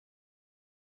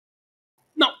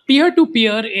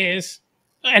peer-to-peer is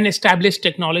an established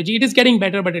technology. It is getting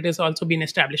better, but it has also been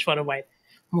established for a while.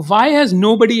 Why has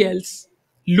nobody else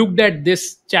looked at this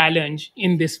challenge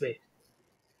in this way?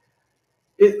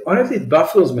 It honestly it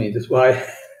baffles me. That's why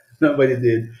nobody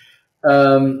did.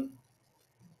 Um,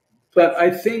 but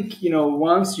I think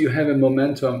once you have a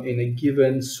momentum in a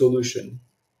given solution,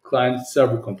 client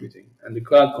server computing and the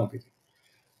cloud computing,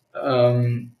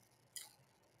 um,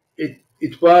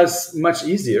 it was much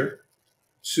easier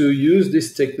to use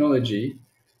this technology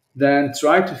than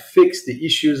try to fix the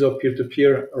issues of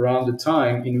peer-to-peer around the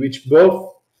time in which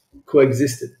both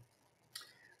coexisted,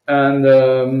 and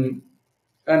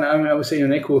I would say in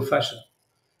an equal fashion.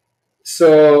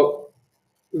 So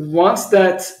once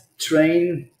that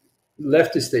train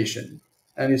left the station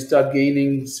and it started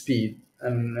gaining speed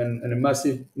and a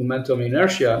massive momentum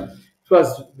inertia, it was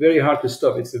very hard to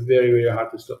stop. It's a very, very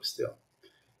hard to stop still.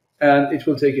 And it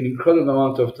will take an incredible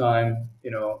amount of time,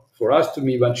 for us to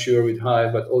be mature with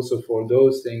Hive, but also for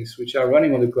those things which are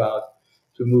running on the cloud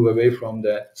to move away from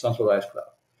the centralized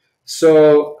cloud.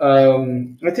 So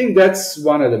I think that's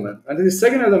one element. And then the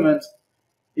second element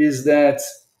is that,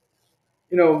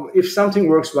 if something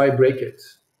works, why break it?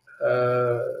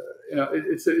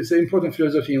 It's an important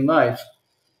philosophy in life.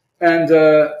 And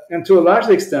to a large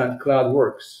extent, cloud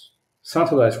works,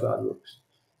 centralized cloud works.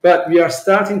 But we are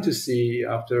starting to see,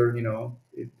 after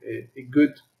a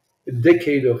good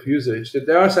decade of usage, that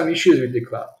there are some issues with the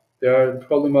cloud. There are the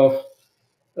problem of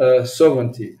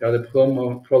sovereignty. There are the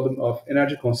problem of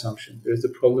energy consumption. There's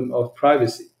the problem of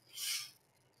privacy,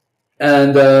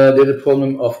 and there's a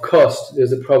problem of cost.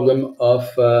 There's a problem of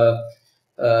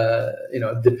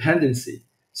dependency.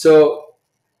 So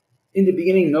in the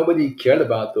beginning, nobody cared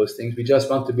about those things. We just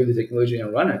want to build the technology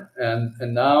and run it.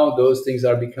 And now those things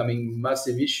are becoming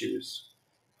massive issues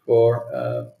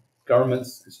for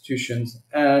governments, institutions,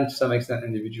 and to some extent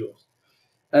individuals.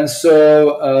 And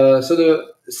so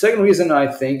the second reason, I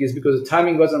think, is because the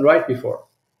timing wasn't right before.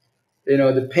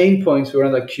 The pain points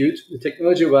weren't acute. The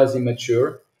technology was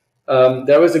immature.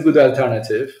 There was a good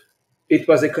alternative. It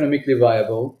was economically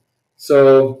viable.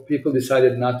 So people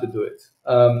decided not to do it.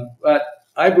 But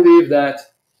I believe that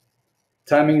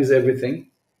timing is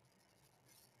everything.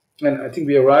 And I think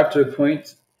we arrived to a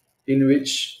point in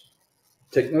which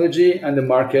technology and the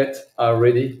market are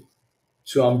ready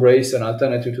to embrace an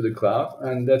alternative to the cloud.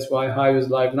 And that's why Hive is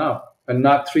live now. And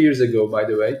not 3 years ago, by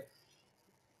the way,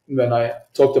 when I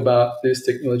talked about this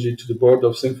technology to the board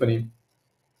of Symphony,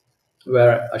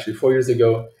 where actually 4 years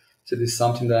ago, so this is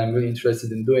something that I'm really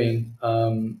interested in doing.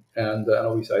 And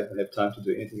obviously I didn't have time to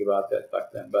do anything about that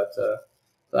back then. But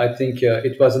I think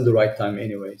it wasn't the right time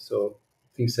anyway. So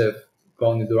things have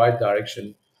gone in the right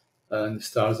direction and the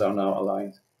stars are now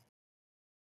aligned.